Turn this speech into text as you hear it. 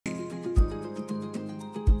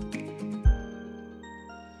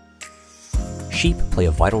Sheep play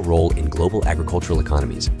a vital role in global agricultural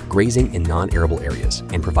economies, grazing in non-arable areas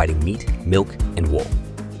and providing meat, milk, and wool.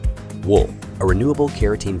 Wool, a renewable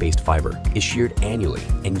keratin-based fiber, is sheared annually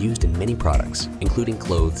and used in many products, including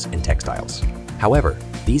clothes and textiles. However,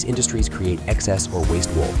 these industries create excess or waste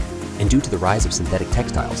wool, and due to the rise of synthetic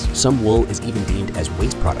textiles, some wool is even deemed as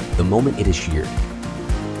waste product the moment it is sheared.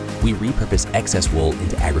 We repurpose excess wool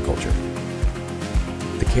into agriculture.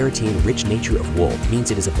 The keratin-rich nature of wool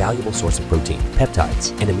means it is a valuable source of protein,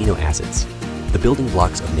 peptides, and amino acids, the building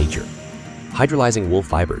blocks of nature. Hydrolysing wool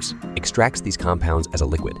fibers extracts these compounds as a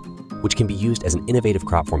liquid, which can be used as an innovative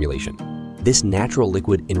crop formulation. This natural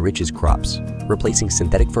liquid enriches crops, replacing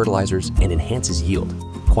synthetic fertilizers, and enhances yield,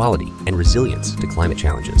 quality, and resilience to climate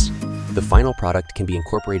challenges. The final product can be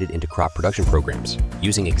incorporated into crop production programs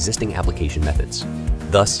using existing application methods,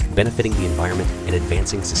 thus benefiting the environment and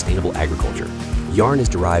advancing sustainable agriculture. Yarn is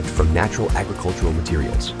derived from natural agricultural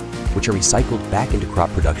materials, which are recycled back into crop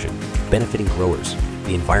production, benefiting growers,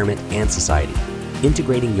 the environment, and society.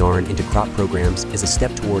 Integrating yarn into crop programs is a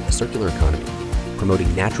step toward a circular economy,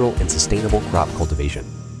 promoting natural and sustainable crop cultivation.